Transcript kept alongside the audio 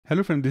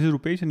Hello friend, this is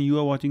Rupesh and you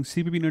are watching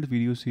CPP Net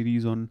video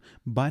series on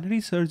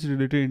binary search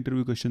related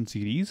interview question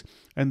series.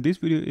 And this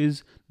video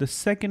is the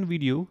second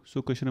video.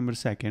 So question number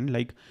second,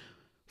 like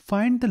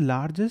find the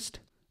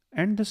largest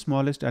and the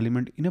smallest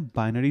element in a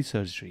binary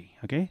search tree.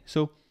 Okay,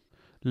 so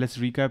let's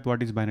recap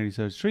what is binary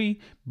search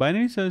tree.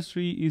 Binary search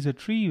tree is a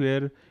tree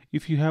where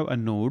if you have a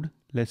node,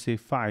 let's say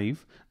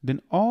 5, then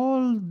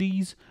all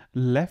these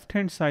left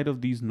hand side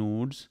of these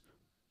nodes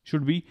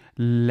should be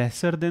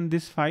lesser than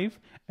this 5,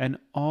 and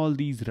all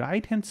these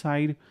right hand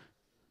side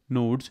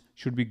nodes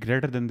should be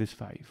greater than this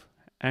 5.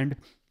 And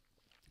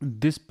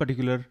this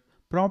particular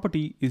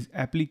property is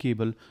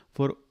applicable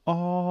for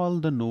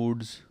all the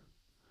nodes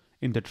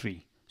in the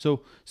tree.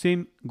 So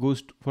same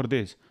goes for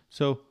this.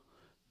 So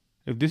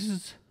if this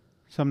is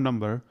some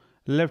number,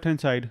 left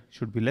hand side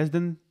should be less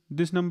than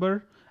this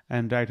number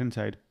and right hand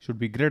side should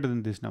be greater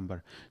than this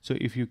number. So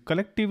if you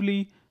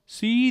collectively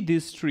see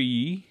this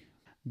tree,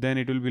 then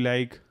it will be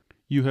like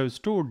you have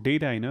stored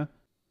data in a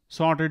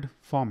sorted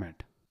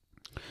format.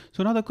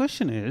 So now the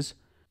question is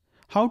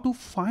how to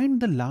find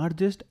the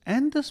largest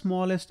and the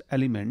smallest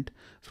element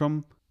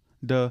from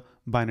the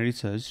binary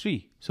search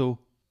tree. So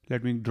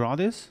let me draw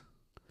this.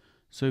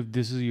 So if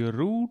this is your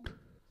root,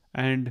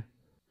 and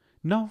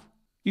now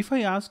if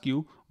I ask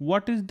you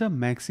what is the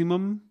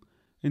maximum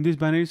in this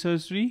binary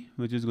search tree,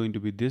 which is going to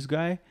be this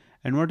guy,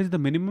 and what is the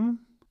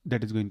minimum,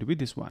 that is going to be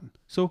this one.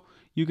 So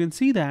you can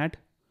see that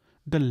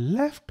the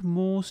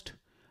leftmost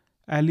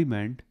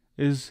element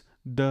is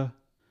the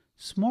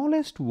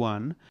smallest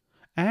one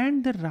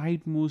and the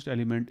rightmost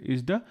element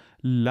is the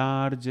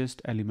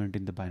largest element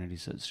in the binary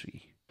search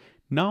tree.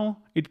 Now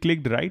it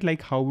clicked right.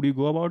 Like how would you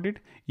go about it?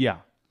 Yeah,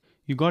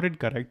 you got it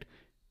correct.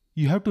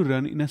 You have to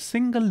run in a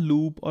single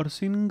loop or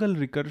single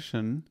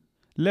recursion,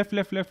 left,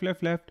 left, left,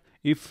 left, left,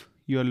 if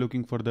you are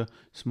looking for the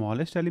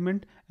smallest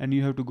element, and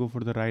you have to go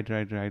for the right,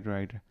 right, right,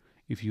 right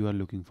if you are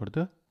looking for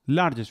the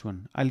largest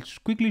one. I'll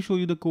quickly show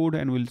you the code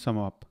and we'll sum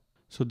up.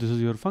 So this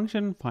is your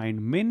function,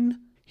 find min.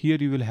 Here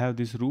you will have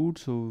this root,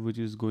 so which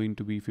is going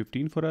to be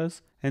 15 for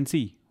us. And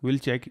see, we'll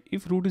check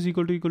if root is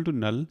equal to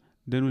null,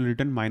 then we'll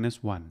return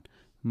 -1.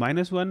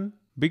 -1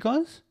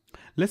 because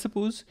let's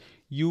suppose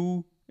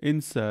you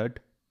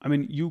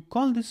you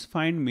call this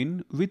find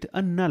min with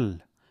a null,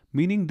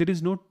 meaning there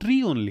is no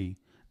tree only.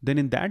 Then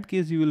in that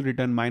case, you will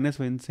return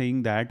 -1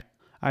 saying that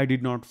I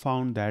did not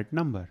found that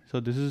number. So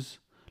this is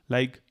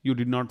like you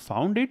did not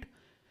found it.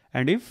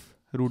 And if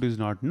root is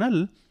not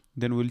null,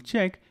 then we'll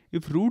check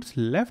if roots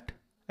left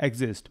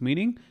exist,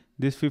 meaning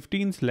this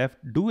 15's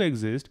left do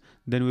exist,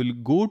 then we'll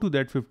go to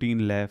that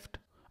 15 left.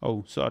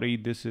 Oh, sorry,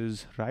 this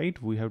is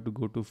right. We have to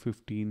go to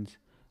 15's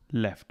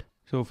left.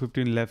 So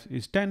 15 left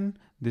is 10.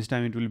 This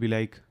time it will be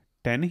like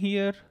 10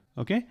 here.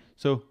 Okay.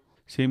 So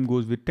same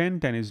goes with 10.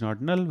 10 is not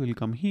null. We'll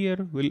come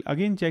here. We'll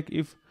again check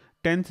if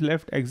 10's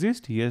left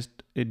exist. Yes,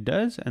 it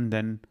does. And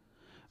then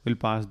we'll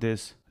pass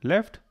this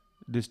left.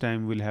 This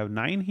time we'll have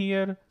 9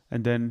 here.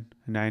 And then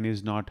 9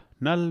 is not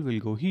null. We'll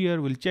go here.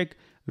 We'll check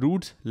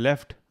roots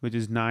left, which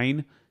is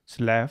 9's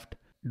left,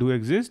 do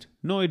exist.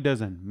 No, it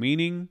doesn't.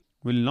 Meaning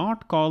we'll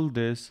not call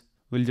this.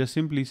 We'll just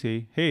simply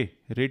say, hey,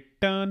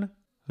 return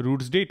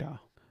roots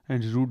data.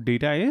 And root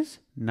data is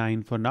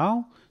 9 for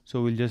now.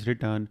 So we'll just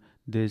return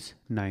this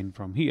 9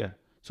 from here.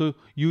 So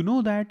you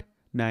know that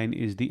 9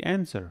 is the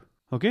answer.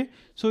 Okay.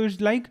 So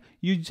it's like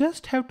you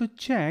just have to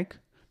check,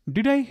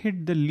 did I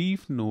hit the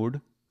leaf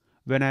node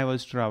when I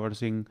was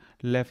traversing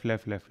left,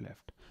 left, left,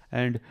 left.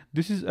 And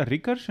this is a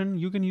recursion.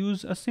 You can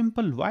use a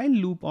simple while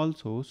loop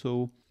also.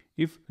 So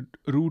if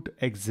root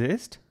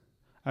exists,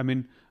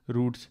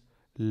 roots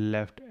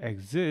left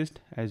exist,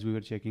 as we were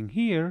checking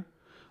here,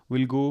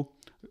 we'll go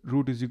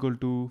root is equal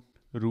to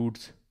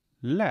roots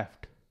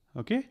left.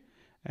 Okay.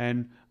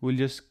 And we'll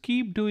just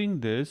keep doing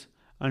this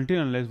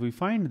unless we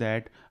find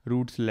that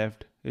roots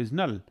left is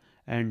null.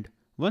 And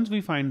once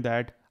we find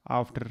that,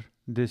 after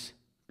this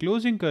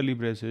closing curly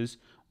braces,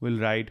 we'll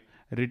write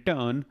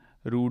return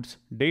roots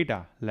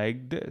data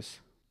like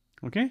this.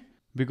 Okay.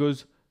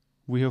 Because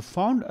we have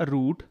found a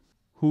root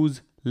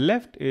whose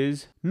left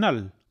is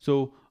null.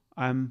 So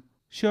I'm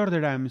sure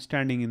that I'm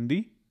standing in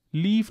the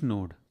leaf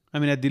node.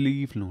 At the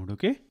leaf node.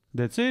 Okay.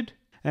 That's it.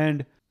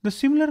 And the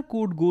similar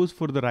code goes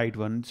for the right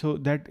one. So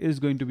that is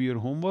going to be your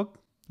homework.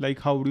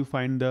 Like how would you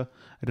find the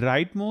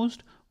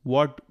rightmost?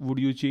 What would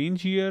you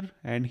change here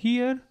and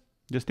here?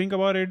 Just think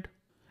about it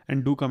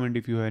and do comment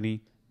if you have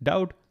any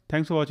doubt.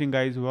 Thanks for watching,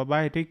 guys.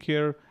 Bye-bye. Take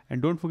care.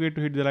 And don't forget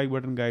to hit the like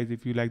button, guys,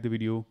 if you like the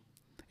video.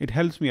 It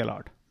helps me a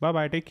lot.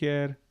 Bye-bye. Take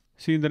care.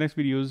 See you in the next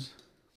videos.